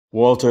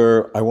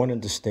Walter, I want to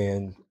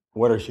understand,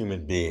 what are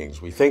human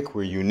beings? We think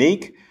we're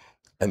unique,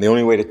 and the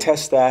only way to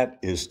test that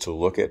is to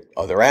look at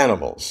other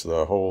animals,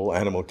 the whole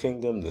animal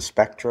kingdom, the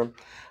spectrum.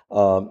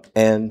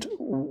 And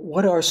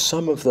what are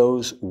some of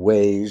those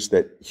ways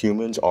that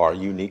humans are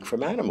unique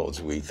from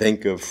animals? We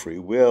think of free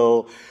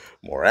will,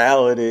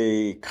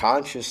 morality,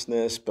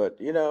 consciousness, but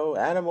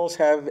animals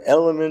have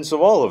elements of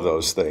all of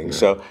those things.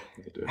 So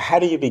how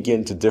do you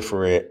begin to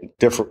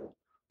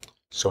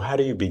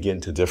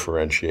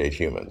differentiate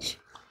humans?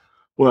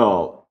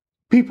 Well,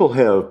 people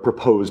have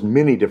proposed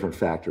many different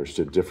factors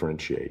to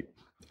differentiate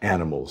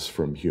animals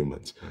from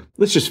humans.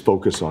 Let's just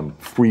focus on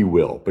free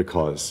will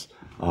because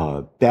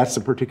that's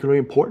a particularly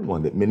important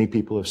one that many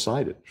people have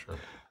cited. Sure.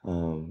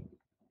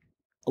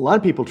 A lot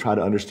of people try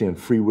to understand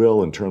free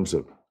will in terms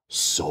of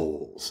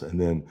souls, and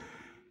then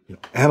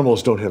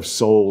animals don't have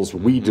souls,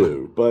 we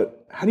do.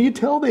 But how do you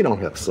tell they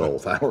don't have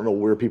souls? I don't know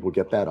where people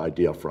get that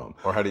idea from.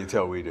 Or how do you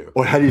tell we do?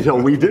 Or how do you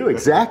tell we do?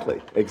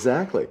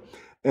 Exactly.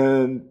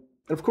 And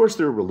of course,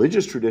 there are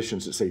religious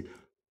traditions that say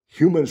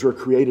humans were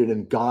created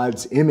in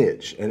God's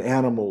image and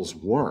animals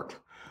weren't.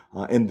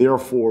 And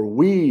therefore,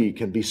 we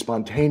can be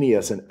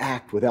spontaneous and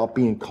act without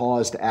being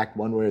caused to act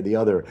one way or the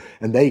other,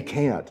 and they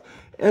can't.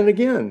 And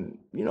again,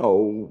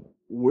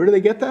 where do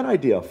they get that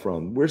idea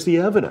from? Where's the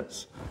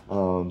evidence?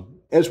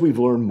 As we've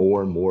learned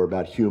more and more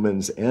about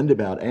humans and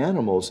about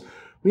animals,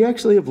 we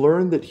actually have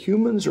learned that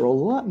humans are a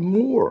lot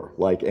more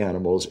like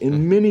animals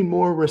in many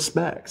more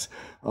respects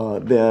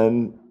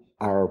than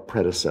our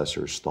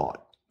predecessors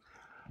thought.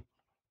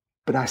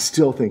 But I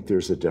still think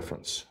there's a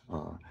difference.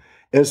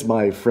 As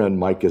my friend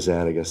Mike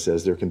Gazzaniga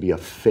says, there can be a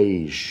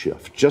phase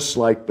shift, just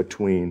like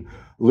between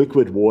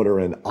liquid water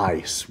and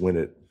ice when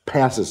it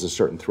passes a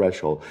certain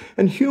threshold.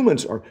 And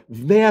humans are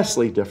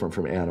vastly different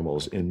from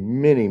animals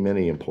in many,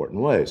 many important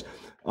ways.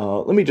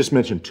 Let me just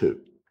mention two.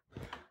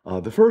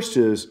 The first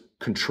is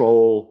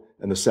control,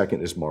 and the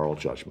second is moral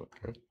judgment.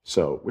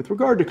 So with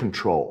regard to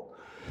control,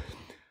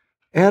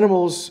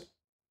 animals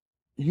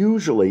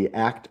usually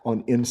act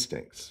on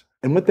instincts.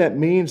 And what that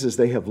means is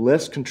they have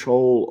less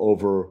control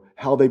over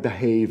how they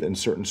behave in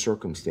certain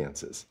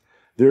circumstances.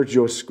 They're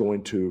just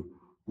going to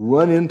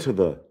run into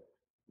the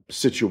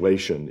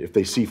situation if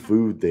they see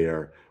food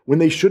there when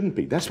they shouldn't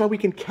be. That's why we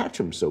can catch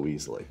them so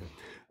easily.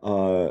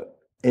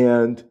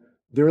 And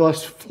they're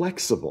less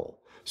flexible,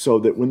 so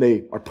that when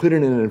they are put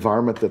in an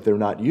environment that they're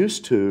not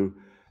used to,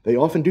 they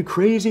often do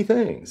crazy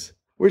things,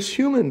 whereas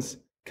humans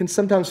can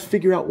sometimes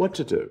figure out what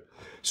to do.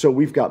 So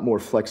we've got more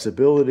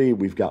flexibility,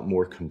 we've got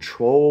more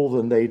control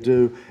than they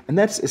do, and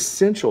that's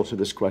essential to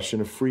this question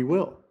of free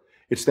will.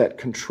 It's that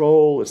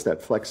control, it's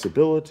that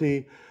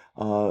flexibility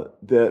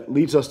that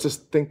leads us to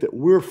think that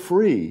we're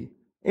free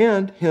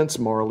and hence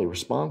morally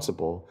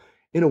responsible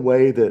in a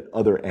way that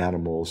other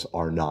animals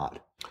are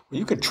not.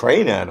 You can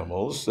train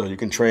animals. So you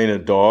can train a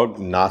dog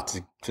not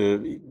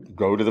to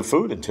go to the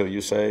food until you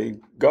say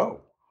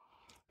go.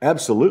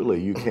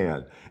 Absolutely, you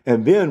can.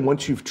 And then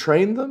once you've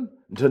trained them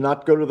to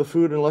not go to the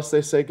food unless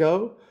they say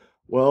go,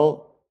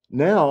 well,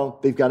 now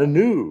they've got a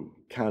new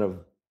kind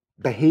of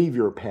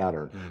behavior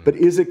pattern. But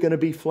is it going to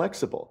be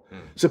flexible?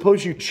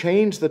 Suppose you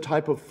change the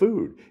type of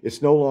food.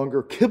 It's no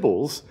longer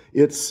kibbles,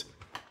 it's,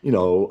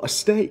 a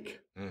steak.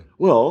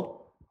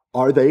 Well,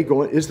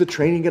 is the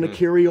training going to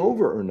carry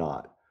over or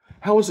not?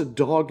 How is a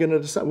dog going to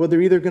decide? Well,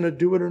 they're either going to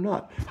do it or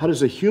not. How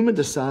does a human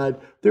decide?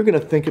 They're going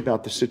to think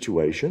about the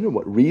situation and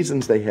what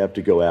reasons they have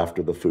to go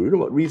after the food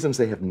and what reasons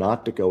they have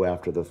not to go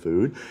after the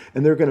food.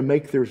 And they're going to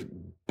make their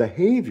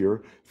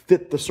behavior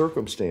fit the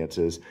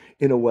circumstances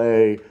in a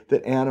way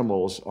that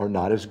animals are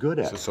not as good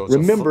at.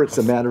 Remember, it's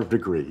a matter of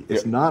degree.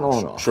 It's not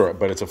on-off. Sure,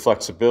 but it's a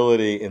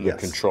flexibility in the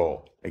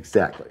control.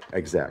 Exactly.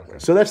 Okay.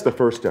 So that's the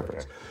first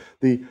difference.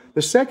 Okay.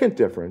 The second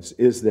difference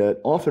is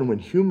that often when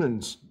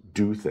humans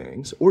do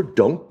things or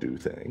don't do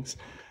things,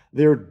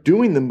 they're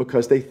doing them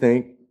because they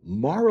think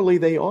morally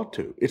they ought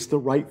to. It's the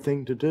right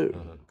thing to do.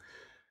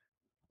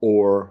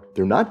 Or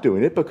they're not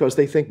doing it because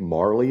they think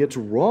morally it's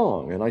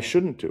wrong and I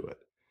shouldn't do it.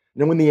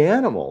 Now, when the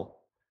animal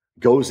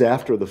goes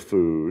after the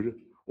food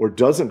or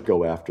doesn't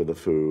go after the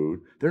food,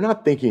 they're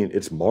not thinking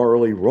it's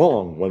morally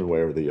wrong one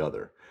way or the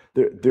other.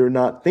 They're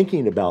not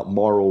thinking about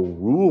moral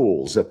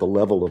rules at the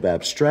level of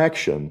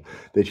abstraction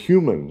that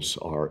humans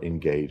are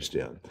engaged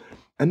in.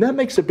 And that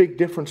makes a big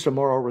difference to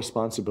moral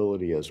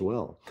responsibility as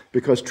well,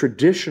 because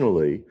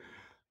traditionally,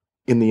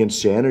 in the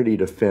insanity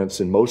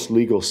defense in most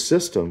legal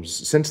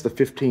systems since the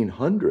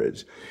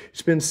 1500s,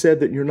 it's been said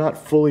that you're not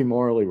fully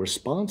morally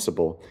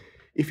responsible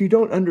if you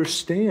don't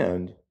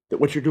understand that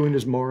what you're doing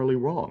is morally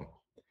wrong.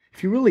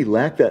 If you really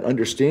lack that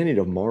understanding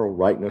of moral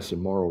rightness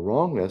and moral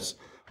wrongness,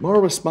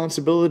 moral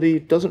responsibility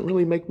doesn't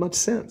really make much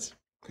sense.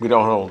 We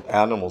don't hold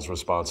animals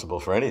responsible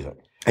for anything.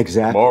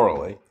 Exactly.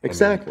 Morally.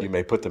 Exactly. You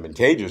may put them in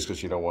cages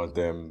because you don't want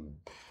them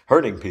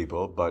hurting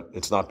people, but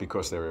it's not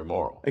because they're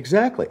immoral.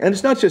 Exactly. And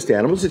it's not just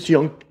animals, it's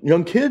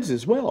young kids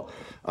as well.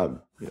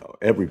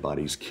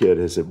 Everybody's kid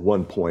has at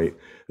one point,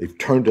 they've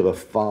turned to the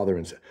father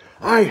and said,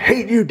 "I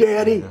hate you,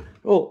 Daddy."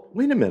 Well,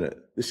 wait a minute.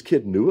 This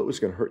kid knew it was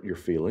going to hurt your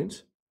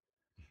feelings.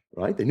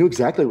 right? They knew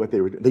exactly what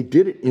they were doing. They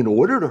did it in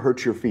order to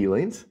hurt your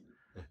feelings,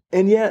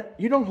 and yet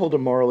you don't hold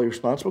them morally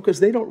responsible because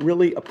they don't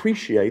really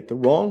appreciate the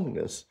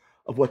wrongness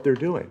of what they're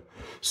doing.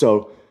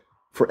 So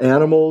for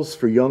animals,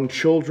 for young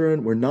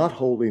children, we're not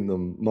holding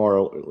them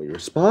morally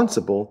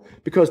responsible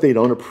because they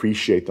don't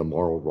appreciate the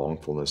moral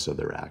wrongfulness of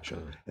their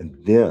action. And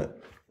then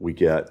we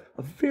get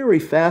a very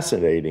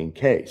fascinating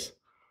case.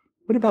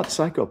 What about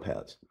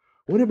psychopaths?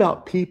 What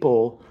about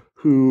people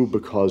who,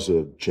 because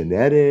of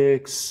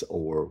genetics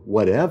or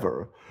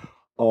whatever,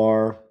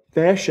 are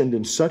fashioned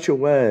in such a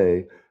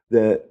way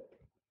that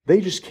they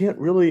just can't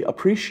really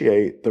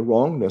appreciate the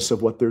wrongness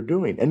of what they're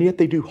doing, and yet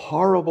they do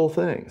horrible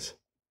things?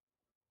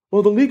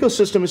 Well, the legal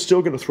system is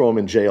still going to throw them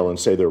in jail and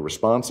say they're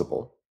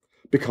responsible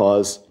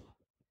because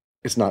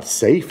it's not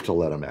safe to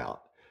let them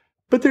out.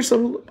 But there's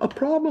a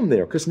problem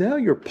there because now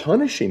you're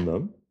punishing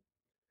them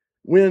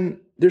when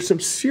there's some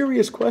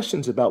serious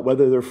questions about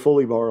whether they're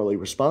fully morally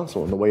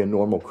responsible in the way a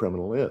normal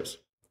criminal is.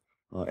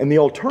 And the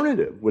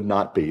alternative would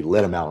not be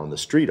let them out on the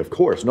street. Of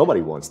course,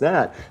 nobody wants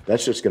that.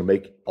 That's just going to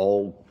make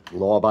all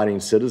law-abiding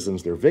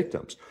citizens their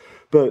victims.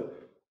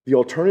 But the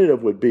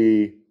alternative would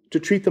be to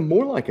treat them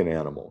more like an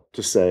animal,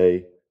 to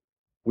say,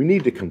 we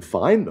need to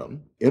confine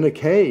them in a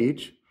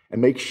cage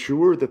and make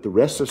sure that the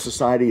rest of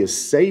society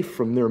is safe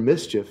from their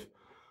mischief,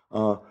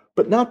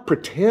 but not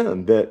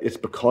pretend that it's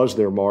because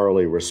they're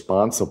morally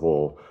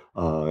responsible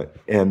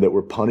and that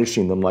we're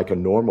punishing them like a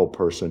normal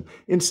person.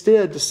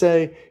 Instead, to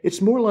say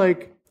it's more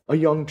like a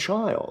young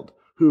child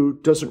who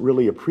doesn't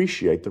really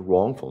appreciate the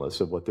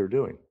wrongfulness of what they're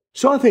doing.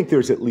 So I think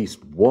there's at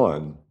least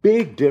one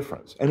big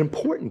difference, an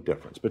important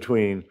difference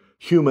between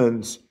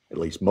humans, at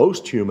least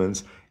most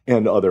humans,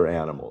 and other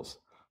animals.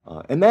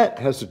 And that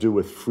has to do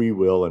with free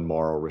will and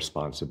moral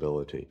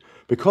responsibility.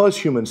 Because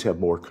humans have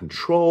more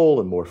control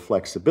and more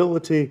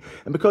flexibility,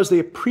 and because they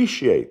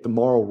appreciate the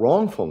moral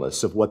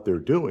wrongfulness of what they're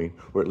doing,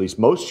 or at least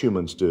most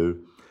humans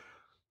do,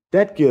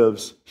 that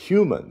gives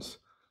humans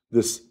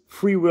this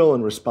free will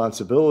and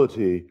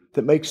responsibility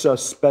that makes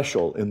us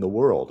special in the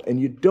world. And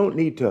you don't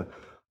need to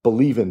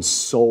believe in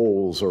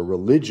souls or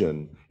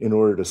religion in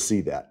order to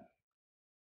see that.